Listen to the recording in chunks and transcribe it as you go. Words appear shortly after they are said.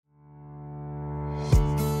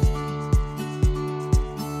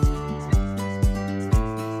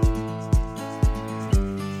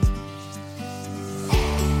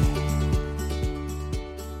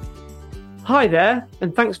Hi there,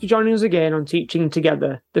 and thanks for joining us again on Teaching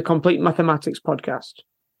Together, the Complete Mathematics podcast.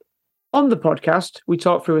 On the podcast, we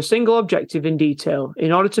talk through a single objective in detail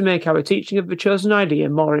in order to make our teaching of the chosen idea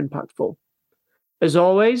more impactful. As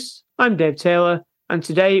always, I'm Dave Taylor, and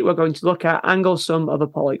today we're going to look at angle sum of a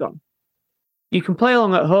polygon. You can play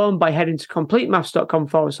along at home by heading to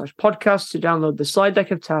completemaths.com/podcast to download the slide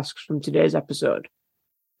deck of tasks from today's episode.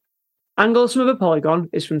 Angle sum of a polygon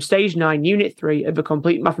is from Stage 9, Unit 3 of the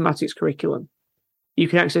Complete Mathematics curriculum. You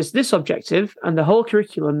can access this objective and the whole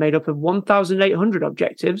curriculum made up of 1,800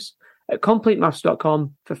 objectives at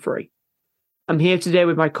completemaths.com for free. I'm here today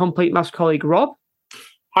with my Complete Maths colleague Rob.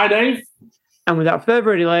 Hi Dave. And without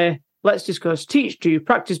further delay, let's discuss Teach, Do,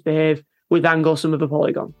 Practice, Behave with angle sum of a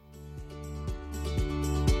polygon.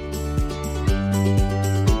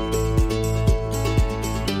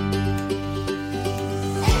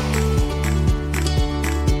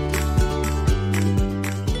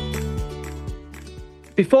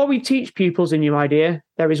 Before we teach pupils a new idea,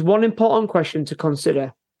 there is one important question to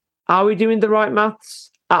consider. Are we doing the right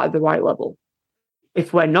maths at the right level?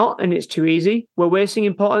 If we're not and it's too easy, we're wasting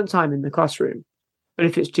important time in the classroom. But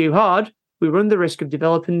if it's too hard, we run the risk of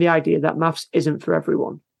developing the idea that maths isn't for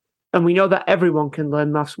everyone. And we know that everyone can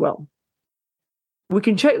learn maths well. We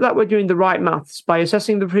can check that we're doing the right maths by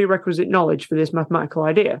assessing the prerequisite knowledge for this mathematical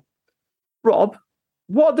idea. Rob,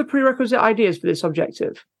 what are the prerequisite ideas for this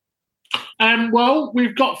objective? Well,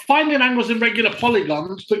 we've got finding angles in regular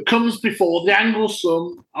polygons that comes before the angle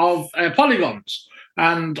sum of polygons.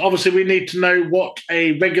 And obviously we need to know what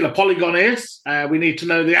a regular polygon is. We need to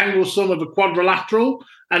know the angle sum of a quadrilateral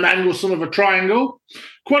and angle sum of a triangle.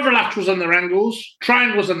 Quadrilaterals and their angles,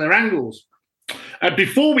 triangles and their angles.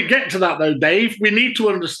 Before we get to that though, Dave, we need to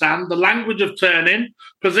understand the language of turning,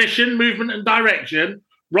 position, movement and direction,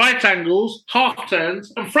 right angles, half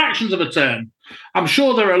turns and fractions of a turn. I'm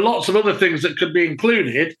sure there are lots of other things that could be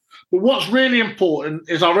included, but what's really important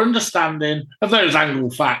is our understanding of those angle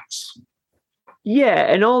facts. Yeah,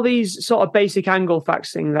 and all these sort of basic angle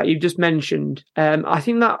facts thing that you've just mentioned, I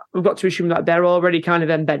think that we've got to assume that they're already kind of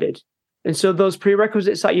embedded. And so those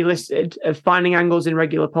prerequisites that you listed of finding angles in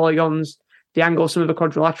regular polygons, the angle sum of a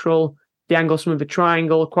quadrilateral, the angle sum of a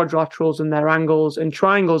triangle, quadrilaterals and their angles, and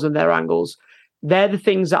triangles and their angles, they're the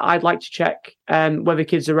things that I'd like to check whether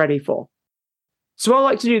kids are ready for. So I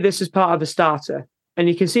like to do this as part of a starter, and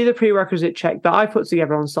you can see the prerequisite check that I put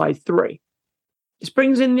together on slide 3. This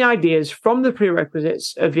brings in the ideas from the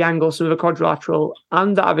prerequisites of the angle sum of a quadrilateral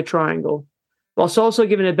and that of a triangle, whilst also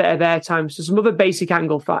giving a bit of airtime to some other basic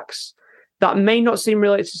angle facts that may not seem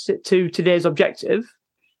related to today's objective,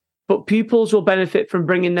 but pupils will benefit from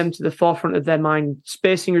bringing them to the forefront of their mind,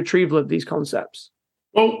 spacing retrieval of these concepts.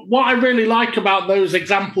 Well, what I really like about those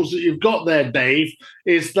examples that you've got there, Dave,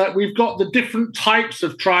 is that we've got the different types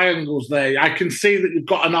of triangles there. I can see that you've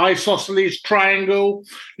got an isosceles triangle.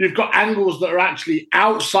 You've got angles that are actually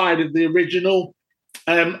outside of the original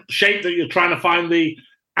shape that you're trying to find the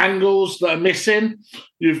angles that are missing.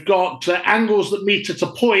 You've got angles that meet at a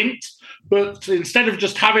point, but instead of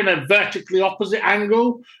just having a vertically opposite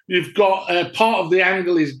angle, you've got part of the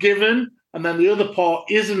angle is given, and then the other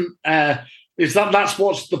part isn't. That's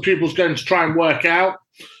what the pupil's going to try and work out.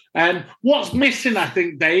 And what's missing, I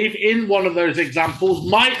think, Dave, in one of those examples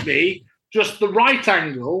might be just the right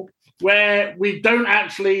angle, where we don't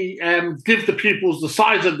actually give the pupils the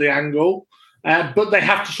size of the angle, but they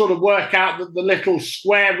have to sort of work out that the little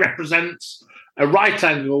square represents a right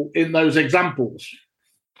angle in those examples.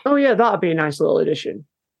 Oh yeah, that'd be a nice little addition.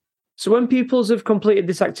 So when pupils have completed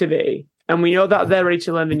this activity, and we know that they're ready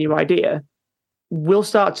to learn the new idea, we'll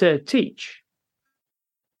start to teach.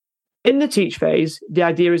 In the teach phase, the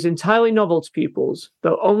idea is entirely novel to pupils,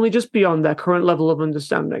 though only just beyond their current level of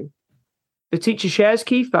understanding. The teacher shares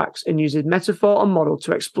key facts and uses metaphor and model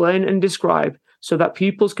to explain and describe so that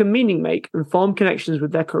pupils can meaning make and form connections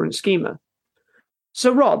with their current schema.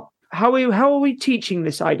 So Rob, how are we teaching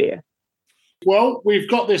this idea? Well, we've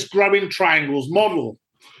got this growing triangles model.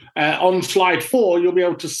 On slide 4, you'll be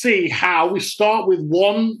able to see how we start with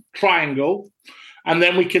one triangle, and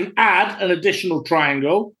then we can add an additional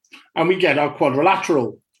triangle, and we get our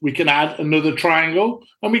quadrilateral. We can add another triangle,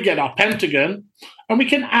 and we get our pentagon, and we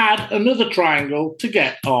can add another triangle to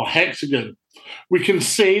get our hexagon. We can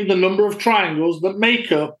see the number of triangles that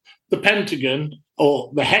make up the pentagon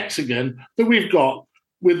or the hexagon that we've got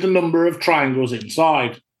with the number of triangles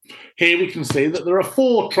inside. Here we can see that there are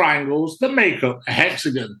 4 triangles that make up a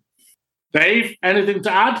hexagon. Dave, anything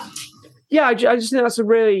to add? Yeah, I just think that's a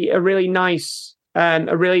really nice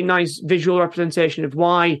visual representation of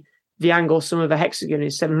why the angle sum of a hexagon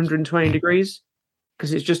is 720 degrees,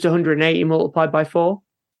 because it's just 180 multiplied by 4.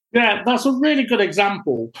 Yeah, that's a really good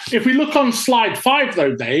example. If we look on slide 5,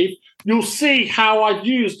 though, Dave, you'll see how I've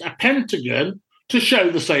used a pentagon to show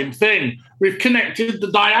the same thing. We've connected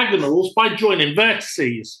the diagonals by joining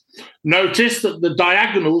vertices. Notice that the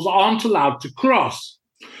diagonals aren't allowed to cross.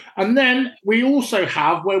 And then we also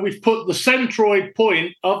have where we've put the centroid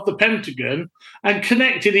point of the pentagon and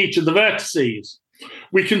connected each of the vertices.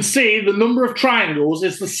 We can see the number of triangles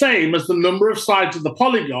is the same as the number of sides of the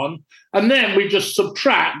polygon, and then we just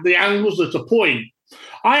subtract the angles at a point.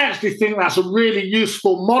 I actually think that's a really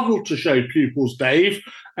useful model to show pupils, Dave.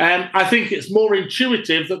 And I think it's more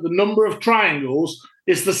intuitive that the number of triangles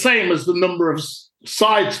is the same as the number of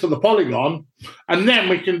sides for the polygon, and then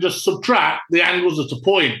we can just subtract the angles at a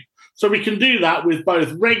point. So we can do that with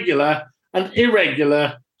both regular and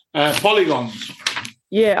irregular polygons.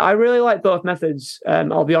 Yeah, I really like both methods.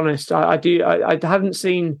 I'll be honest. I do. I haven't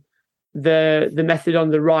seen the method on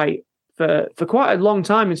the right for quite a long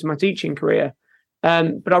time into my teaching career.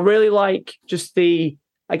 But I really like just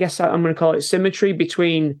I guess I'm going to call it symmetry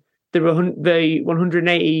between the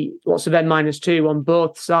 180 lots of n-2 on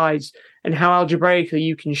both sides, and how algebraically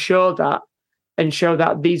you can show that and show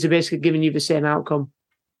that these are basically giving you the same outcome.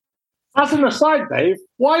 As an aside, Dave,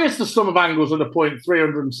 why is the sum of angles at a point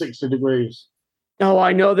 360 degrees? Oh,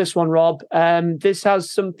 I know this one, Rob. This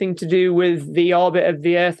has something to do with the orbit of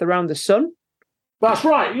the Earth around the sun. That's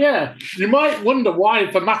right, yeah. You might wonder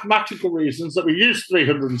why, for mathematical reasons, that we use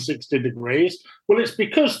 360 degrees. Well, it's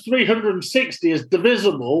because 360 is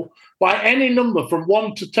divisible by any number from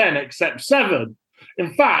 1 to 10 except 7.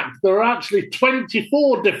 In fact, there are actually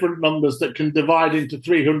 24 different numbers that can divide into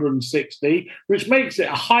 360, which makes it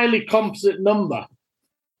a highly composite number.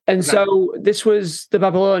 And so this was the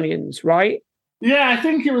Babylonians, right? Yeah, I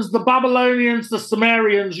think it was the Babylonians, the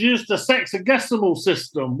Sumerians used a sexagesimal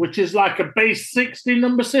system, which is like a base 60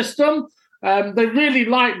 number system. They really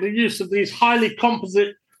like the use of these highly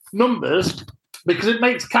composite numbers because it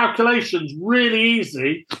makes calculations really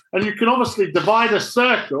easy. And you can obviously divide a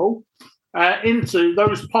circle into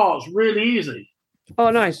those parts really easy. Oh,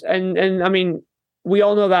 nice. And I mean, we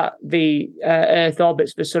all know that the Earth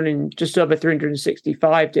orbits the sun in just over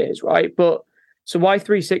 365 days, right? But so why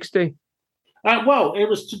 360? Well, it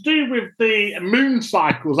was to do with the moon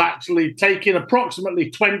cycles actually taking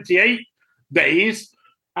approximately 28 days.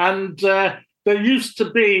 And there used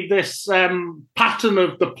to be this pattern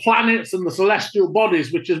of the planets and the celestial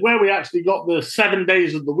bodies, which is where we actually got the 7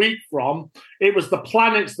 days of the week from. It was the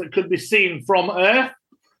planets that could be seen from Earth.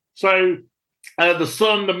 So the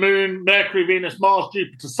sun, the moon, Mercury, Venus, Mars,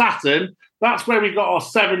 Jupiter, Saturn, that's where we got our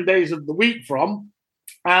 7 days of the week from.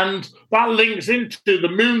 And that links into the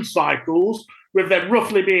moon cycles, with there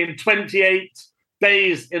roughly being 28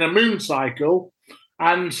 days in a moon cycle.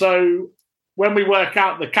 And so when we work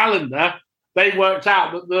out the calendar, they worked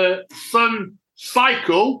out that the sun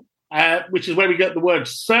cycle, which is where we get the word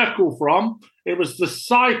circle from, it was the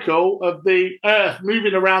cycle of the Earth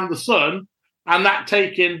moving around the sun, and that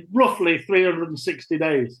taking roughly 360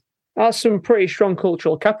 days. That's some pretty strong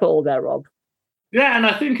cultural capital there, Rob. Yeah, and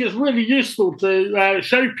I think it's really useful to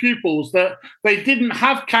show pupils that they didn't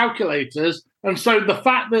have calculators, and so the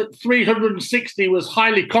fact that 360 was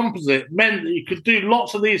highly composite meant that you could do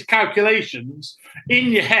lots of these calculations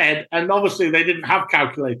in your head, and obviously they didn't have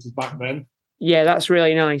calculators back then. Yeah, that's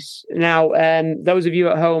really nice. Now, those of you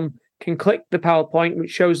at home can click the PowerPoint,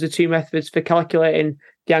 which shows the two methods for calculating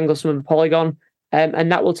the angle sum of a polygon,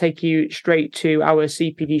 and that will take you straight to our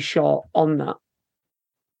CPD short on that.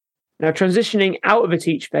 Now, transitioning out of a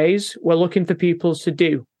teach phase, we're looking for pupils to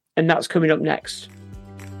do, and that's coming up next.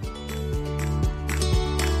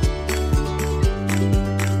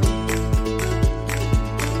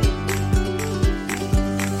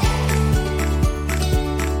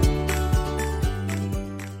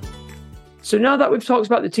 So now that we've talked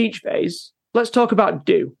about the teach phase, let's talk about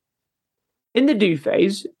do. In the do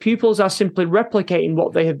phase, pupils are simply replicating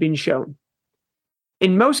what they have been shown.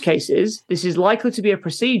 In most cases, this is likely to be a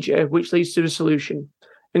procedure which leads to a solution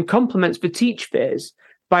and complements the teach phase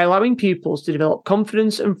by allowing pupils to develop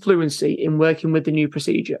confidence and fluency in working with the new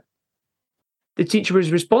procedure. The teacher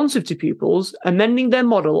is responsive to pupils, amending their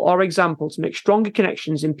model or example to make stronger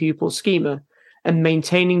connections in pupil schema and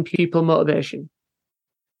maintaining pupil motivation.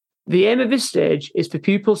 The aim of this stage is for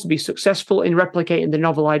pupils to be successful in replicating the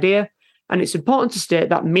novel idea, and it's important to state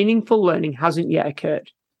that meaningful learning hasn't yet occurred.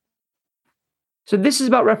 So this is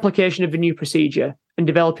about replication of a new procedure and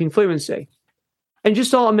developing fluency. And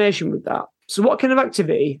just automation with that. So what kind of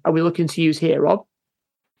activity are we looking to use here, Rob?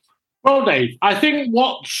 Well, Dave, I think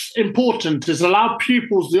what's important is allow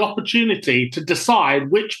pupils the opportunity to decide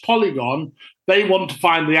which polygon they want to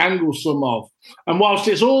find the angle sum of. And whilst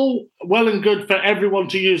it's all well and good for everyone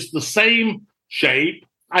to use the same shape,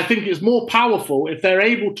 I think it's more powerful if they're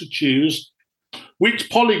able to choose which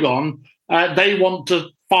polygon they want to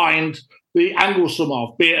find the angle sum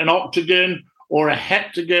of, be it an octagon or a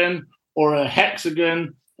heptagon or a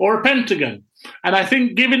hexagon or a pentagon. And I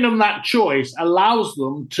think giving them that choice allows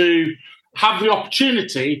them to have the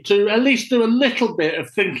opportunity to at least do a little bit of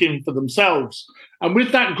thinking for themselves. And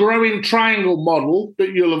with that growing triangle model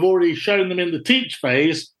that you'll have already shown them in the teach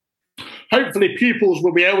phase, hopefully pupils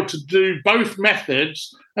will be able to do both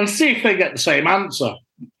methods and see if they get the same answer.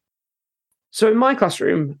 So in my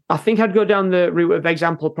classroom, I think I'd go down the route of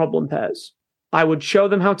example problem pairs. I would show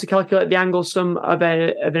them how to calculate the angle sum of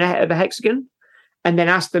a hexagon, and then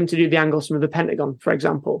ask them to do the angle sum of the pentagon, for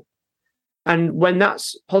example. And when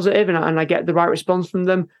that's positive and I get the right response from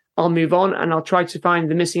them, I'll move on and I'll try to find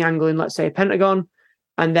the missing angle in, let's say, a pentagon.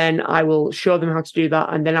 And then I will show them how to do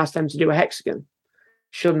that and then ask them to do a hexagon,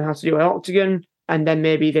 show them how to do an octagon, and then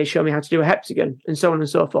maybe they show me how to do a heptagon, and so on and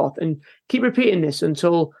so forth. And keep repeating this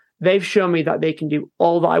until they've shown me that they can do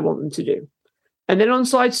all that I want them to do. And then on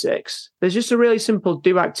slide 6, there's just a really simple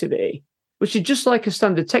do activity, which is just like a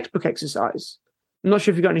standard textbook exercise. I'm not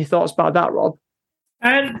sure if you've got any thoughts about that, Rob.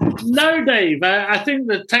 No, Dave. I think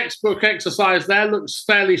the textbook exercise there looks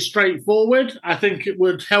fairly straightforward. I think it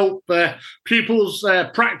would help pupils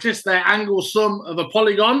practice their angle sum of a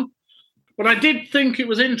polygon. But I did think it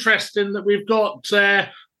was interesting that we've got the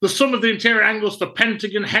sum of the interior angles for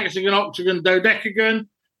pentagon, hexagon, octagon, dodecagon.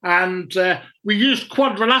 And we used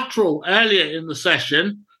quadrilateral earlier in the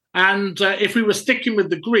session. And if we were sticking with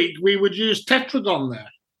the Greek, we would use tetragon there.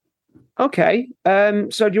 Okay.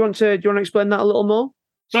 So do you want to explain that a little more?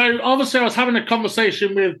 So obviously I was having a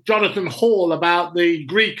conversation with Jonathan Hall about the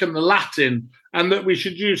Greek and the Latin, and that we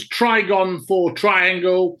should use trigon for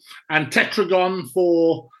triangle and tetragon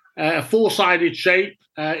for a four-sided shape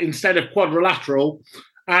instead of quadrilateral.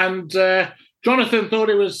 And Jonathan thought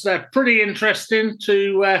it was pretty interesting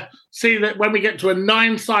to see that when we get to a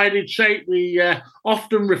 9-sided shape, we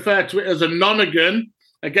often refer to it as a nonagon.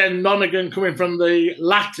 Again, nonagon coming from the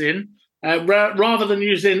Latin, rather than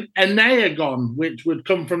using enneagon, which would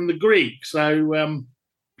come from the Greek. So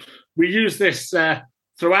we use this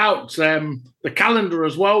throughout the calendar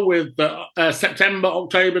as well, with September,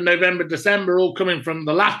 October, November, December all coming from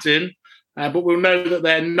the Latin. But we'll know that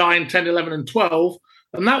they're 9, 10, 11, and 12.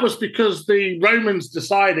 And that was because the Romans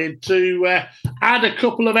decided to add a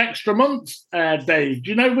couple of extra months, Dave.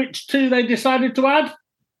 Do you know which 2 they decided to add?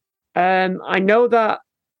 I know that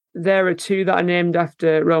there are 2 that are named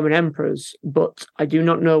after Roman emperors, but I do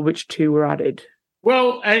not know which 2 were added.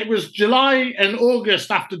 Well, it was July and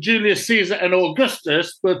August after Julius Caesar and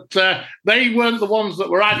Augustus, but they weren't the ones that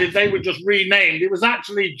were added. They were just renamed. It was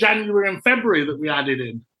actually January and February that we added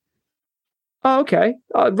in. Oh, okay.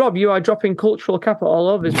 Rob, you are dropping cultural capital all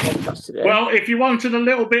over this podcast today. Well, if you wanted a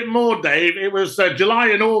little bit more, Dave, it was July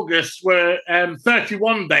and August were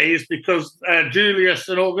 31 days because Julius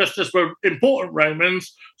and Augustus were important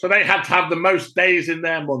Romans, so they had to have the most days in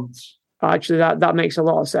their months. Actually, that makes a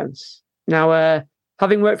lot of sense. Now,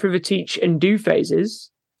 having worked through the teach and do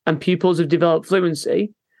phases, and pupils have developed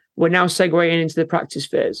fluency, we're now segueing into the practice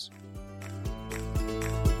phase.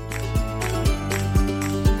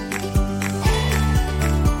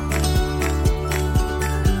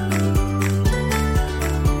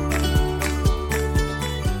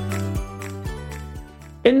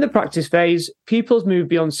 In the practice phase, pupils move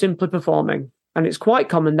beyond simply performing, and it's quite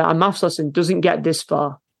common that a maths lesson doesn't get this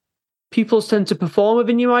far. Pupils tend to perform with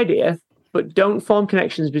a new idea, but don't form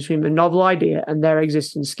connections between the novel idea and their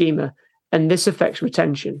existing schema, and this affects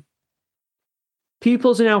retention.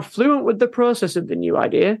 Pupils are now fluent with the process of the new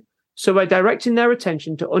idea, so we're directing their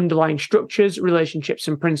attention to underlying structures, relationships,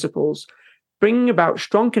 and principles, bringing about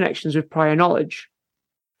strong connections with prior knowledge.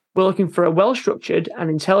 We're looking for a well-structured and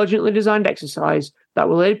intelligently designed exercise that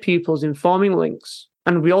will aid pupils in forming links.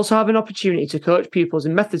 And we also have an opportunity to coach pupils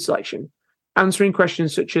in method selection, answering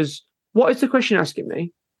questions such as, what is the question asking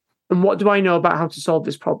me? And what do I know about how to solve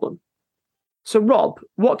this problem? So, Rob,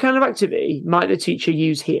 what kind of activity might the teacher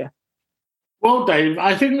use here? Well, Dave,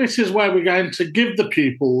 I think this is where we're going to give the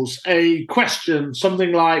pupils a question,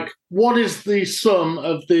 something like, what is the sum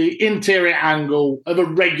of the interior angle of a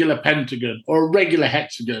regular pentagon or a regular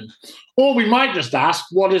hexagon? Or we might just ask,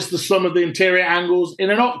 what is the sum of the interior angles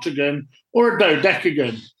in an octagon or a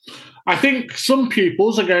dodecagon? I think some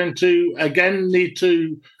pupils are going to, again, need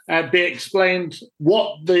to be explained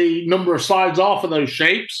what the number of sides are for those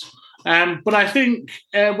shapes. But I think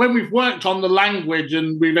when we've worked on the language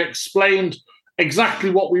and we've explained exactly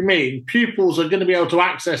what we mean. Pupils are going to be able to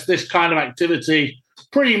access this kind of activity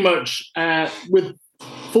pretty much with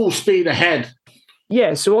full speed ahead.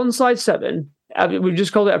 Yeah, so on slide 7, we've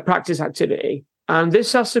just called it a practice activity. And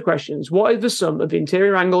this asks the questions: what is the sum of the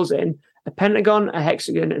interior angles in a pentagon, a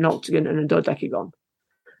hexagon, an octagon, and a dodecagon?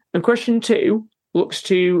 And question 2 looks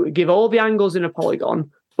to give all the angles in a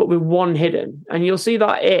polygon, but with one hidden. And you'll see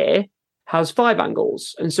that A has 5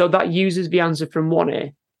 angles, and so that uses the answer from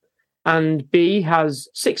 1A. And B has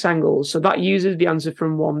 6 angles, so that uses the answer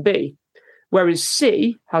from 1B. Whereas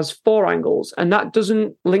C has 4 angles, and that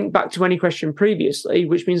doesn't link back to any question previously,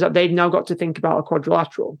 which means that they've now got to think about a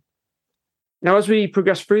quadrilateral. Now, as we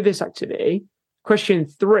progress through this activity, question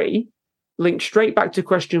 3 links straight back to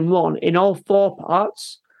question 1 in all 4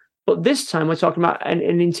 parts, but this time we're talking about an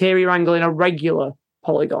interior angle in a regular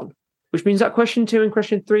polygon, which means that question 2 and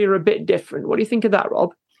question 3 are a bit different. What do you think of that,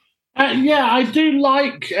 Rob? Yeah, I do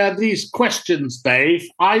like these questions, Dave.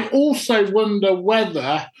 I also wonder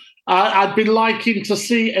whether I'd be liking to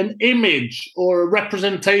see an image or a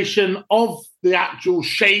representation of the actual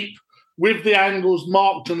shape with the angles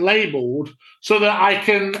marked and labelled so that I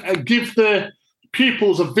can give the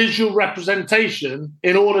pupils a visual representation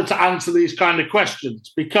in order to answer these kind of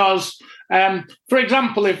questions. Because, for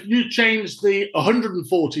example, if you change the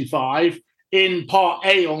 145 in part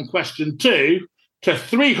A on question 2 to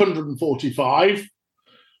 345,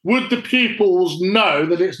 would the pupils know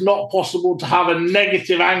that it's not possible to have a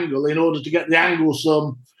negative angle in order to get the angle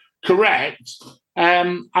sum correct?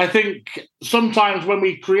 I think sometimes when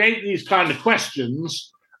we create these kind of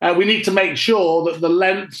questions, we need to make sure that the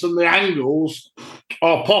lengths and the angles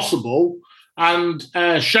are possible, and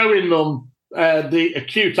showing them the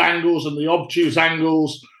acute angles and the obtuse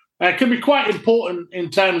angles can be quite important in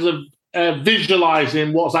terms of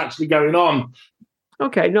visualizing what's actually going on.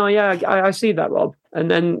 Okay, no, yeah, I see that, Rob. And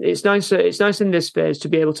then it's nice in this phase to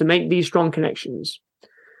be able to make these strong connections.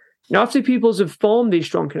 Now, after pupils have formed these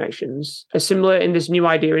strong connections, assimilating this new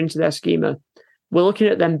idea into their schema, we're looking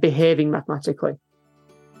at them behaving mathematically.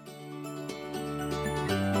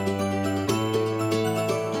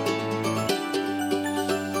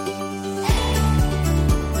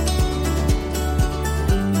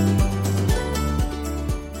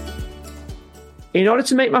 In order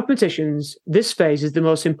to make mathematicians, this phase is the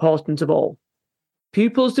most important of all.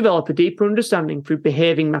 Pupils develop a deeper understanding through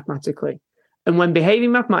behaving mathematically, and when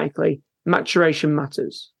behaving mathematically, maturation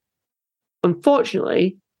matters.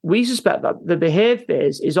 Unfortunately, we suspect that the behave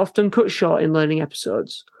phase is often cut short in learning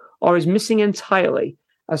episodes, or is missing entirely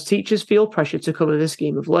as teachers feel pressure to cover the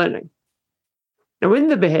scheme of learning. Now, in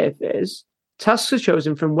the behave phase, tasks are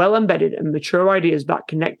chosen from well-embedded and mature ideas that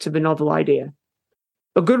connect to the novel idea.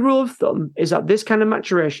 A good rule of thumb is that this kind of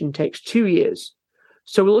maturation takes 2 years,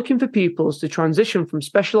 so we're looking for pupils to transition from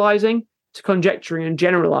specializing to conjecturing and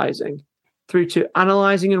generalizing, through to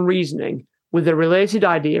analyzing and reasoning with a related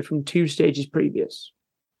idea from 2 stages previous.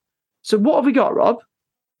 So what have we got, Rob?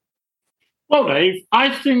 Well, Dave,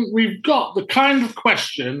 I think we've got the kind of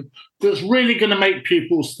question that's really going to make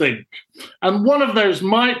pupils think. And one of those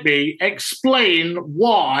might be, explain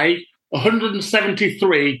why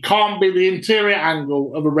 173 can't be the interior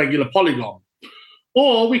angle of a regular polygon.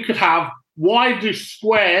 Or we could have, why do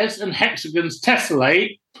squares and hexagons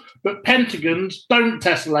tessellate, but pentagons don't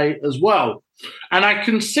tessellate as well? And I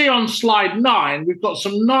can see on slide 9, we've got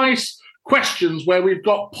some nice questions where we've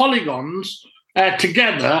got polygons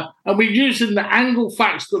together, and we're using the angle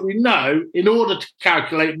facts that we know in order to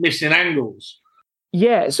calculate missing angles.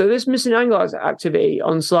 Yeah, so this missing angles activity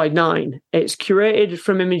on slide 9, it's curated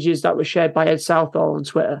from images that were shared by Ed Southall on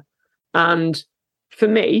Twitter. And for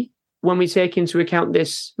me, when we take into account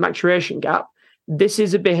this maturation gap, this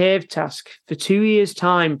is a behave task for 2 years'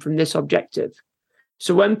 time from this objective.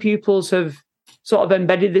 So when pupils have sort of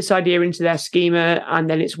embedded this idea into their schema and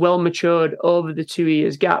then it's well matured over the 2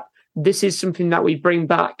 years gap, this is something that we bring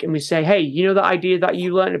back and we say, hey, you know that idea that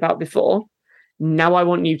you learned about before? Now I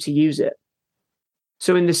want you to use it.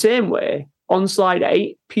 So in the same way, on slide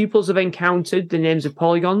 8, pupils have encountered the names of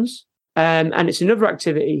polygons, and it's another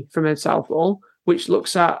activity from Ed Southall, which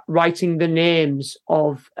looks at writing the names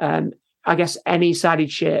of, any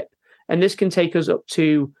sided shape. And this can take us up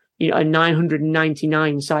to, a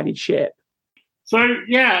 999 sided shape. So,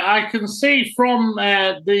 yeah, I can see from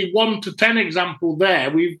the 1 to 10 example there,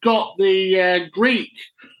 we've got the Greek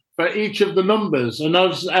for each of the numbers. And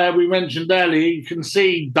as we mentioned earlier, you can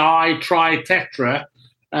see di, tri, tetra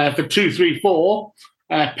for 2, 3, 4,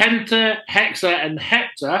 penta, hexa, and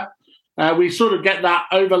hepta. We sort of get that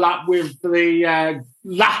overlap with the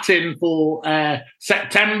Latin for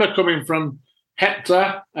September coming from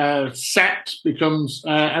hepta, sept becomes,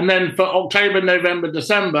 and then for October, November,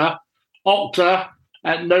 December, octa.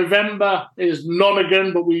 November is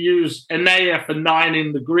nonagon, but we use enea for 9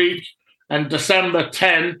 in the Greek, and December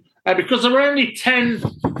 10. Because there were only 10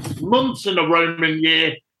 months in a Roman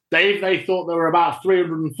year, Dave, they thought there were about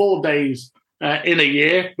 304 days in a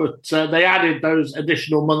year, but they added those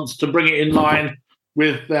additional months to bring it in line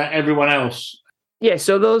with everyone else. Yeah,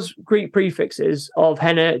 so those Greek prefixes of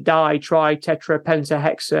hena, di, tri, tetra, penta,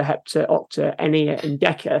 hexa, hepta, octa, enea, and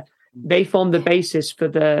deca, they form the basis for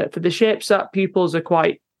the shapes that pupils are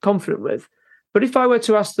quite confident with. But if I were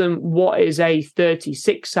to ask them what is a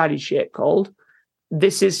 36-sided shape called,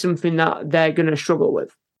 this is something that they're going to struggle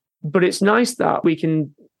with. But it's nice that we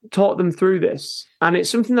can talk them through this, and it's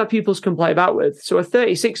something that pupils can play about with. So a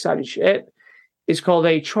 36-sided shape is called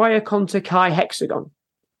a triaconta chi hexagon.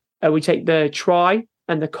 We take the tri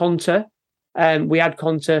and the conta, and we add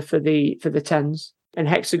conta for the tens, and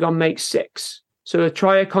hexagon makes 6. So a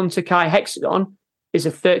triaconta chi hexagon is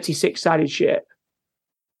a 36-sided shape.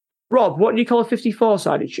 Rob, what do you call a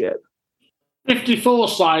 54-sided shape? 54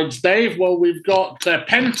 sides, Dave. Well, we've got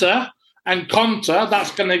penta and conta.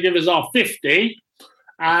 That's going to give us our 50.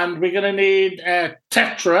 And we're going to need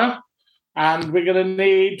tetra, and we're going to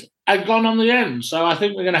need a gon on the end. So I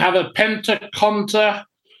think we're going to have a pentaconta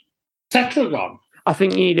tetragon. I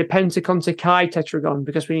think you need a pentaconta chi tetragon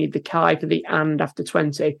because we need the chi for the and after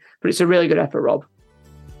 20. But it's a really good effort, Rob.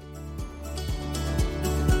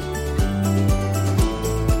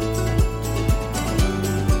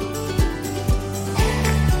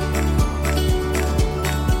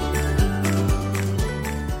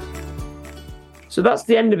 So that's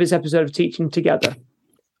the end of this episode of Teaching Together.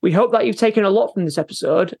 We hope that you've taken a lot from this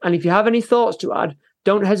episode, and if you have any thoughts to add,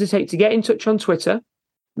 don't hesitate to get in touch on Twitter.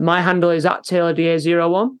 My handle is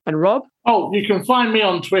 @TaylorDA01. And Rob? Oh, you can find me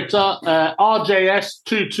on Twitter,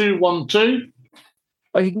 RJS2212.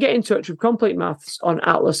 Or you can get in touch with Complete Maths on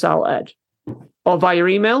 @LaSalleEd. Or via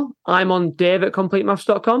email, I'm on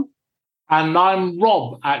dave@completemaths.com. And I'm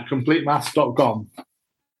rob@completemaths.com.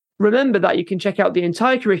 Remember that you can check out the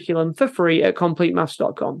entire curriculum for free at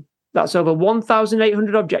completemaths.com. That's over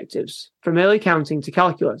 1,800 objectives, from early counting to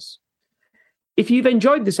calculus. If you've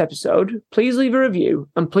enjoyed this episode, please leave a review,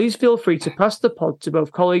 and please feel free to pass the pod to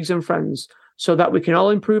both colleagues and friends so that we can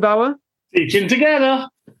all improve our teaching together.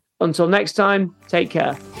 Until next time, take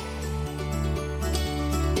care.